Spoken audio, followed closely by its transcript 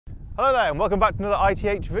Hello there and welcome back to another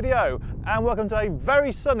ITH video, and welcome to a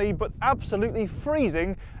very sunny but absolutely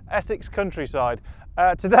freezing Essex countryside.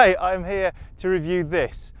 Today I'm here to review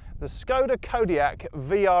this, the Skoda Kodiaq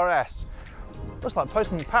vRS. Looks like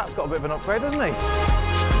Postman Pat's got a bit of an upgrade, doesn't he?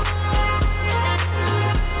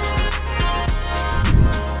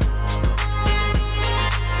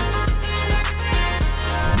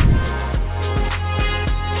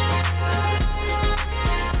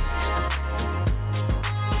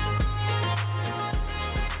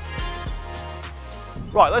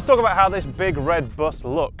 Right, let's talk about how this big red bus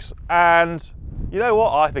looks, and you know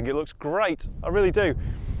what, I think it looks great, I really do.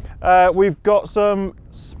 We've got some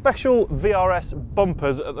special VRS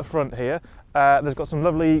bumpers at the front here. There's got some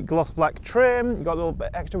lovely gloss black trim, you've got a little bit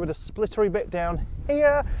extra with a splittery bit down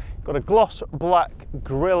here, you've got a gloss black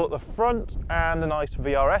grille at the front and a nice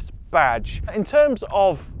VRS badge. In terms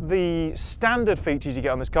of the standard features you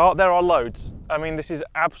get on this car, there are loads. I mean, this is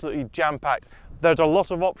absolutely jam-packed. There's a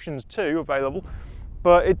lot of options too available.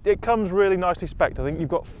 But it comes really nicely spec'd. I think you've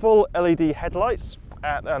got full LED headlights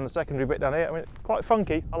and the secondary bit down here. I mean, it's quite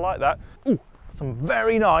funky, I like that. Ooh, some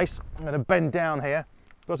very nice, I'm gonna bend down here.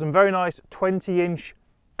 Got some very nice 20-inch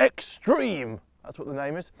Extreme, that's what the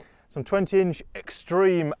name is. Some 20-inch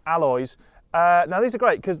Extreme alloys. Now these are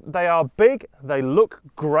great because they are big, they look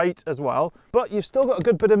great as well, but you've still got a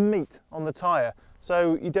good bit of meat on the tyre.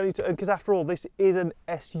 So you don't need to, because after all, this is an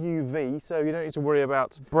SUV, so you don't need to worry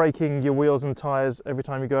about breaking your wheels and tyres every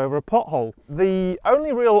time you go over a pothole. The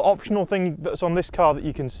only real optional thing that's on this car that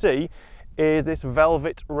you can see is this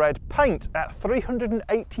velvet red paint at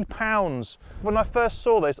 £380. When I first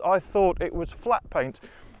saw this, I thought it was flat paint.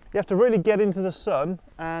 You have to really get into the sun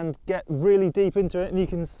and get really deep into it, and you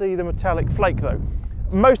can see the metallic flake though.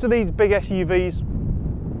 Most of these big SUVs,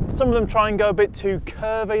 some of them try and go a bit too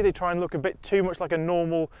curvy, they try and look a bit too much like a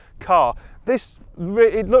normal car. This,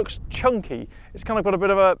 it looks chunky, it's kind of got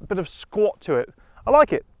a bit of squat to it. I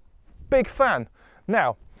like it, big fan.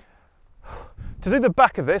 Now, to do the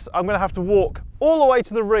back of this, I'm going to have to walk all the way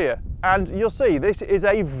to the rear, and you'll see this is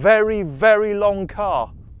a very, very long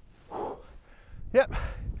car. Yep,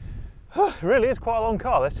 it really is quite a long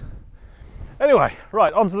car, this. Anyway,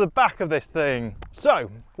 right, onto the back of this thing.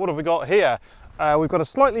 So, what have we got here? We've got a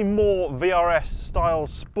slightly more VRS style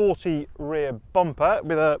sporty rear bumper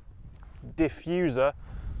with a diffuser.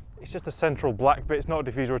 It's just a central black bit, it's not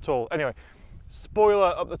a diffuser at all. Anyway,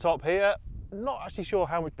 spoiler up the top here. Not actually sure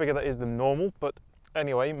how much bigger that is than normal, but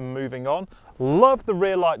anyway, moving on. Love the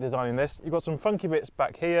rear light design in this. You've got some funky bits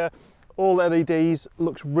back here, all LEDs,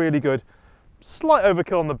 looks really good. Slight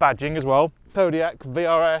overkill on the badging as well. Kodiaq,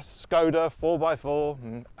 VRS, Skoda,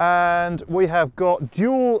 4x4. And we have got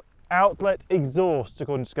dual outlet exhaust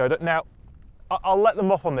according to Skoda. Now, I'll let them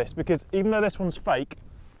off on this because even though this one's fake,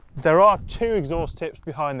 there are two exhaust tips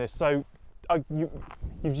behind this. So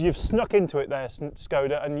you've snuck into it there,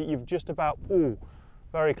 Skoda, and you've just about, ooh,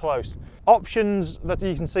 very close. Options that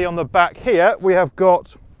you can see on the back here, we have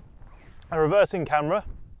got a reversing camera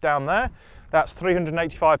down there. That's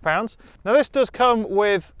 £385. Now this does come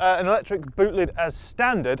with an electric boot lid as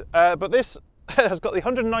standard, but this has got the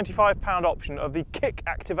 £195 option of the kick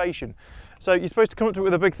activation. So you're supposed to come up to it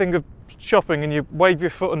with a big thing of shopping and you wave your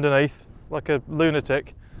foot underneath like a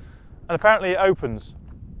lunatic, and apparently it opens.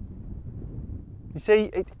 You see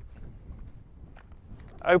it?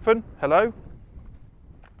 Open, hello?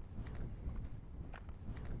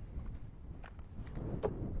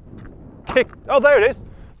 Kick, oh there it is.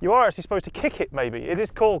 You are actually supposed to kick it maybe. It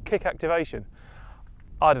is called kick activation.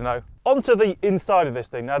 I don't know. Onto the inside of this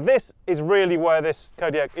thing. Now this is really where this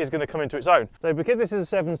Kodiaq is going to come into its own. So because this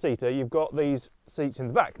is a 7-seater, you've got these seats in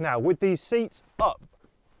the back. Now with these seats up,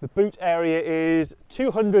 the boot area is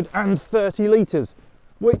 230 litres,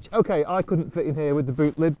 which, okay, I couldn't fit in here with the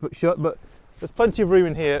boot lid shut, but there's plenty of room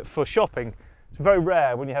in here for shopping. It's very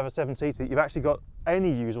rare when you have a 7-seater that you've actually got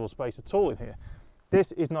any usable space at all in here.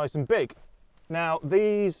 This is nice and big. Now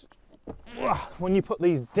these, when you put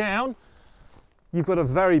these down, you've got a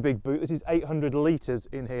very big boot. This is 800 litres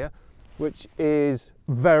in here, which is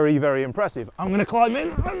very, very impressive. I'm going to climb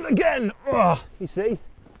in and again. You see?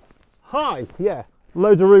 Hi, yeah,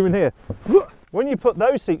 loads of room in here. When you put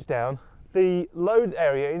those seats down, the load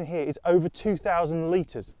area in here is over 2,000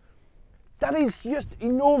 litres. That is just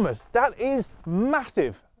enormous. That is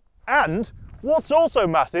massive. And what's also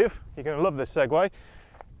massive, you're going to love this segue,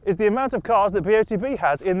 is the amount of cars that BOTB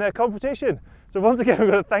has in their competition. So once again, we've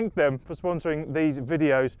got to thank them for sponsoring these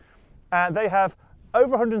videos. And they have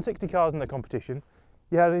over 160 cars in their competition.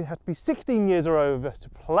 You have to be 16 years or over to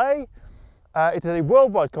play. It is a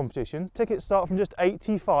worldwide competition. Tickets start from just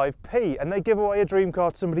 85p, and they give away a dream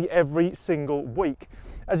car to somebody every single week.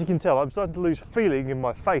 As you can tell, I'm starting to lose feeling in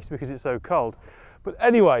my face because it's so cold. But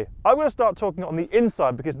anyway, I'm going to start talking on the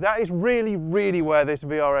inside because that is really, really where this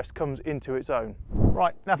VRS comes into its own.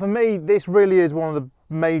 Right, now for me, this really is one of the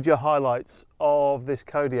major highlights of this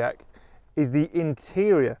Kodiaq, is the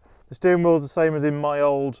interior. The steering wheel is the same as in my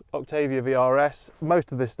old Octavia VRS.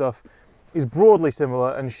 Most of this stuff is broadly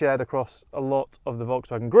similar and shared across a lot of the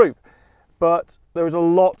Volkswagen group. But there is a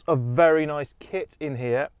lot of very nice kit in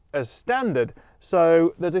here as standard.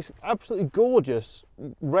 So there's this absolutely gorgeous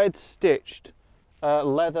red stitched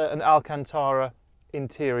leather and Alcantara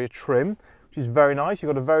interior trim, which is very nice.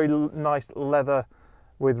 You've got a very nice leather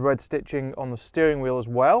with red stitching on the steering wheel as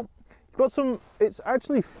well. You've got some, it's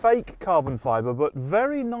actually fake carbon fibre, but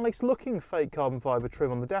very nice looking fake carbon fibre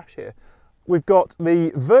trim on the dash here. We've got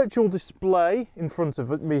the virtual display in front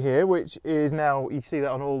of me here, which is now, you see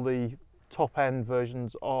that on all the top end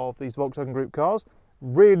versions of these Volkswagen Group cars.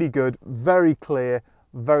 Really good, very clear,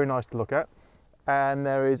 very nice to look at. And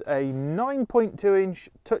there is a 9.2 inch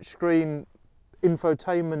touchscreen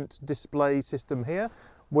infotainment display system here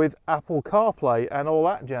with Apple CarPlay and all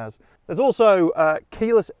that jazz. There's also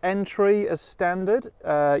keyless entry as standard.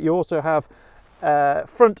 You also have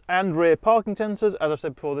front and rear parking sensors. As I've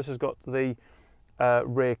said before, this has got the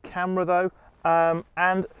rear camera though,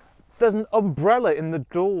 and there's an umbrella in the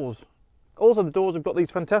doors. Also, the doors have got these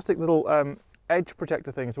fantastic little edge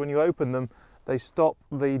protector things. When you open them, they stop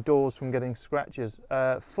the doors from getting scratches.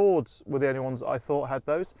 Fords were the only ones that I thought had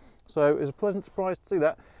those, so it was a pleasant surprise to see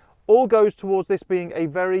that. All goes towards this being a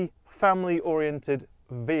very family-oriented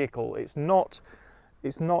vehicle. It's not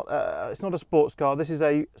a sports car. This is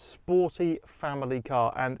a sporty family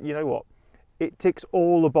car, and you know what? It ticks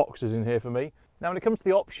all the boxes in here for me. Now, when it comes to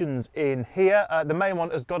the options in here, the main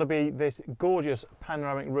one has got to be this gorgeous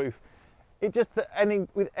panoramic roof. It just,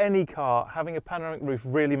 with any car, having a panoramic roof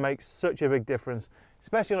really makes such a big difference,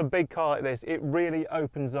 especially on a big car like this. It really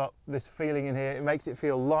opens up this feeling in here. It makes it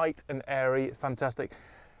feel light and airy. It's fantastic.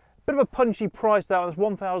 Bit of a punchy price, that was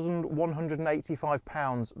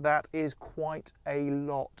 £1,185. That is quite a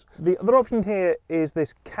lot. The other option here is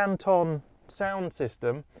this Canton sound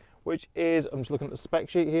system, which is, I'm just looking at the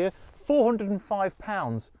spec sheet here,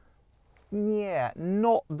 £405. Yeah,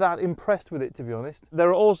 not that impressed with it, to be honest. There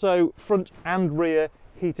are also front and rear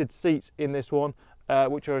heated seats in this one,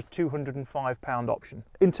 which are a £205 option.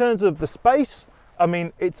 In terms of the space, I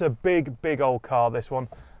mean, it's a big, big old car, this one.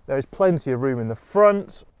 There is plenty of room in the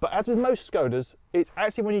front, but as with most Skodas, it's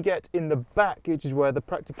actually when you get in the back, which is where the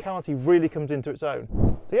practicality really comes into its own.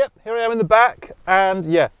 So yep, here I am in the back, and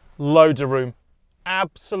yeah, loads of room.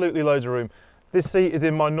 Absolutely loads of room. This seat is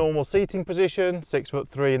in my normal seating position,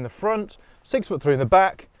 6'3" in the front, 6'3" in the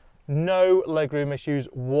back, no legroom issues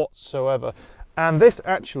whatsoever. And this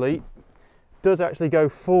actually does go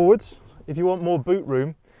forwards. If you want more boot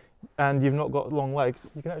room and you've not got long legs,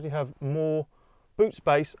 you can actually have more boot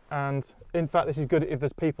space, and in fact this is good if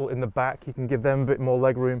there's people in the back, you can give them a bit more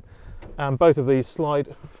leg room, and both of these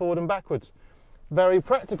slide forward and backwards. Very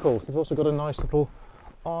practical. You've also got a nice little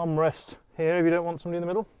armrest here if you don't want somebody in the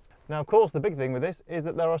middle. Now, of course, the big thing with this is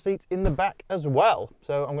that there are seats in the back as well,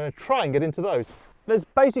 so I'm going to try and get into those. There's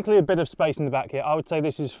basically a bit of space in the back here. I would say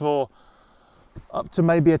this is for up to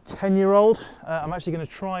maybe a 10-year-old. I'm actually going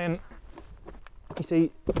to try and, you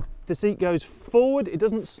see, the seat goes forward. It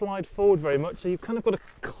doesn't slide forward very much, so you've kind of got to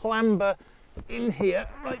clamber in here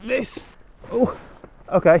like this. Oh,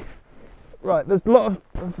 okay. Right, there's a lot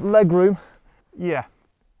of leg room. Yeah,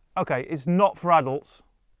 okay, it's not for adults.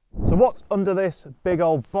 So what's under this big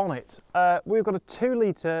old bonnet? We've got a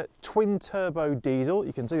 2-litre twin-turbo diesel.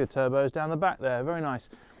 You can see the turbos down the back there, very nice.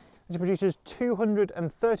 This produces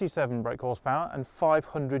 237 brake horsepower and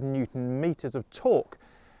 500 Newton meters of torque,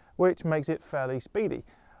 which makes it fairly speedy.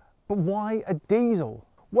 But why a diesel?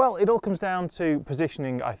 Well, it all comes down to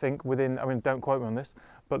positioning, I think, within, I mean, don't quote me on this,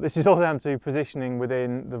 but this is all down to positioning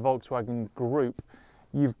within the Volkswagen group.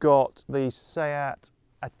 You've got the Seat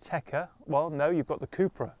Ateca, well no, you've got the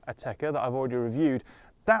Cupra Ateca that I've already reviewed.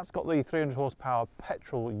 That's got the 300 horsepower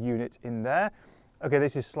petrol unit in there. Okay,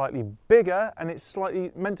 this is slightly bigger and it's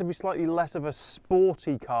meant to be slightly less of a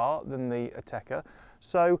sporty car than the Ateca.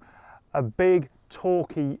 So a big,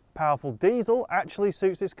 torquey, powerful diesel actually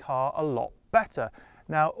suits this car a lot better.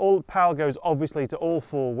 Now, all the power goes obviously to all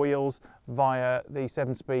 4 wheels via the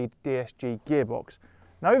 7-speed DSG gearbox.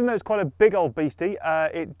 Now, even though it's quite a big old beastie,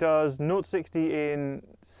 it does 0 to 60 in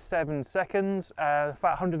 7 seconds, about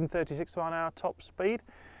 136 mile an hour top speed.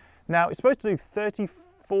 Now, it's supposed to do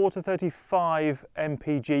 34 to 35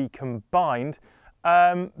 mpg combined,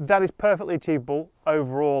 That is perfectly achievable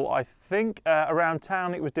overall, I think. Around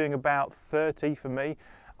town it was doing about 30 for me.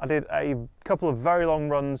 I did a couple of very long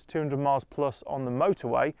runs, 200 miles plus on the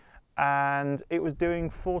motorway, and it was doing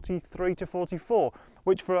 43 to 44,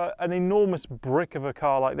 which for an enormous brick of a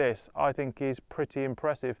car like this, I think is pretty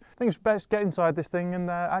impressive. I think it's best get inside this thing and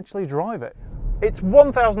actually drive it. It's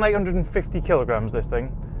 1,850 kilograms, this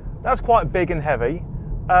thing. That's quite big and heavy,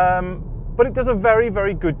 but it does a very,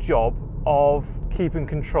 very good job of keeping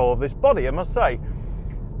control of this body, I must say.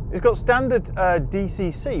 It's got standard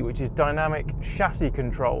DCC, which is dynamic chassis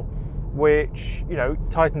control, which, you know,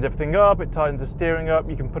 tightens everything up, it tightens the steering up,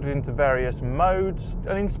 you can put it into various modes,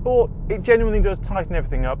 and in sport it genuinely does tighten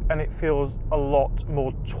everything up and it feels a lot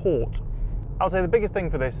more taut. I would say the biggest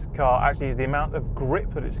thing for this car actually is the amount of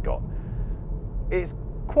grip that it's got. It's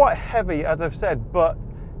quite heavy, as I've said, but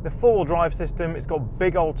the four-wheel drive system, it's got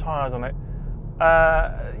big old tyres on it.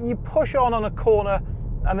 You push on a corner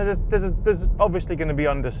and there's obviously going to be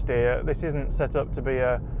understeer. This isn't set up to be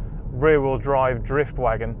a rear-wheel drive drift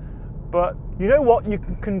wagon, but you know what, you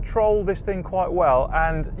can control this thing quite well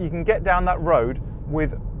and you can get down that road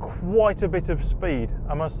with quite a bit of speed,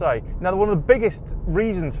 I must say. Now, one of the biggest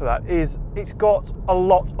reasons for that is it's got a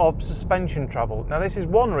lot of suspension travel. Now, this is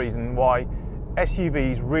one reason why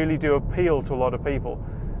SUVs really do appeal to a lot of people.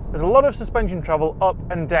 There's a lot of suspension travel up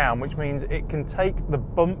and down, which means it can take the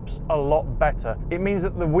bumps a lot better. It means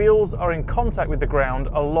that the wheels are in contact with the ground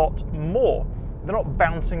a lot more. They're not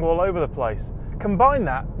bouncing all over the place. Combine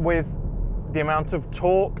that with the amount of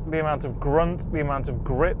torque, the amount of grunt, the amount of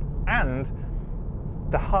grip, and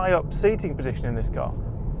the high up seating position in this car.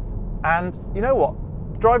 And you know what?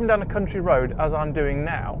 Driving down a country road, as I'm doing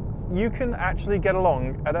now, you can actually get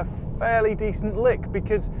along at a fairly decent lick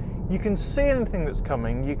because you can see anything that's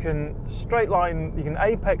coming, you can straight line, you can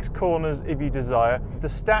apex corners if you desire. The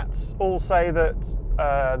stats all say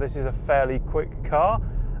that this is a fairly quick car,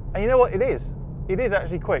 and you know what, it is. It is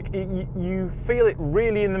actually quick. You feel it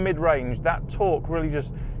really in the mid-range. That torque really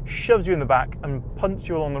just shoves you in the back and punts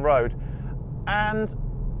you along the road. And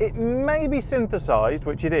it may be synthesized,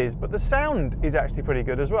 which it is, but the sound is actually pretty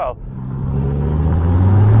good as well.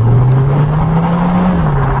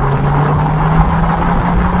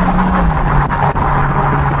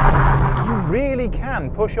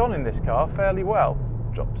 Can push on in this car fairly well.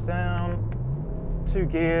 Drops down, 2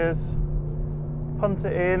 gears, punt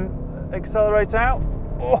it in, accelerates out.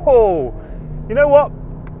 Oh, you know what?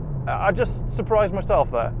 I just surprised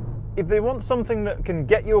myself there. If they want something that can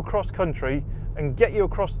get you across country and get you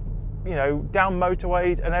across, you know, down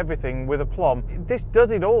motorways and everything with aplomb, this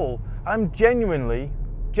does it all. I'm genuinely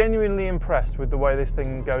impressed with the way this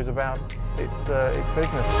thing goes about its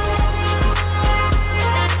business.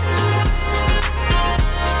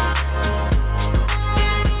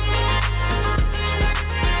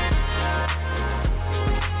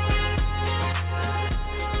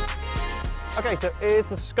 Okay, so is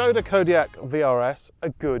the Skoda Kodiaq vRS a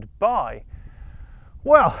good buy?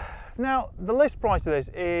 Well, now the list price of this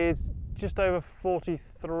is just over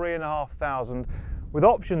 43,500. With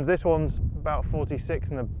options, this one's about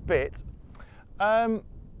 46 and a bit. I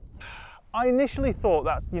initially thought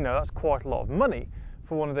that's quite a lot of money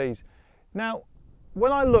for one of these. Now,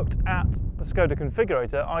 when I looked at the Skoda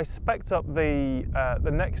configurator, I spec'd up the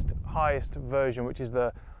next highest version, which is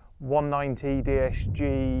the 190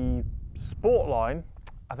 DSG Sport line,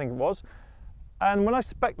 I think it was, and when I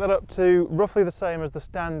spec'd that up to roughly the same as the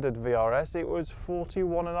standard VRS, it was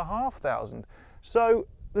 41,500. So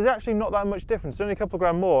there's actually not that much difference. It's only a couple of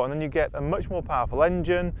grand more, and then you get a much more powerful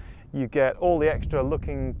engine, you get all the extra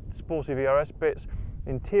looking sporty VRS bits,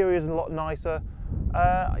 interior's a lot nicer.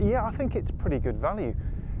 Yeah, I think it's pretty good value.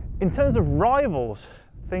 In terms of rivals,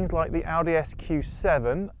 things like the Audi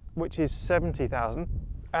SQ7, which is 70,000,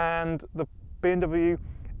 and the BMW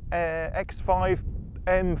X5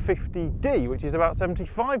 M50D, which is about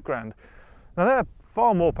 75 grand. Now they're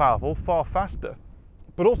far more powerful, far faster,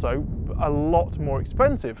 but also a lot more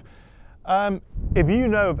expensive. If you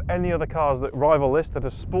know of any other cars that rival this that are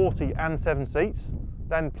sporty and 7 seats,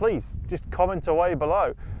 then please just comment away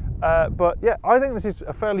below. But yeah, I think this is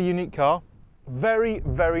a fairly unique car. Very,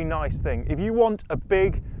 very nice thing. If you want a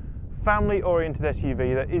big family-oriented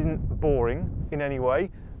SUV that isn't boring in any way,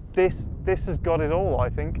 this has got it all, I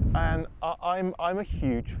think, and I'm a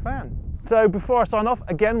huge fan. So before I sign off,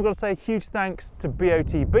 again, we've got to say a huge thanks to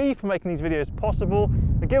BOTB for making these videos possible.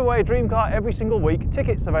 They give away a dream car every single week,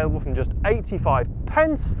 tickets available from just 85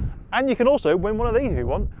 pence, and you can also win one of these if you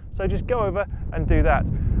want, so just go over and do that.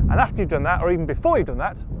 And after you've done that, or even before you've done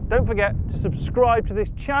that, don't forget to subscribe to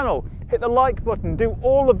this channel, hit the like button, do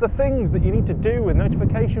all of the things that you need to do with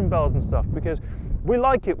notification bells and stuff, because We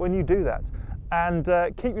like it when you do that. And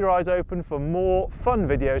keep your eyes open for more fun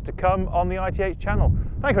videos to come on the ITH channel.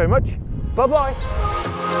 Thank you very much. Bye-bye.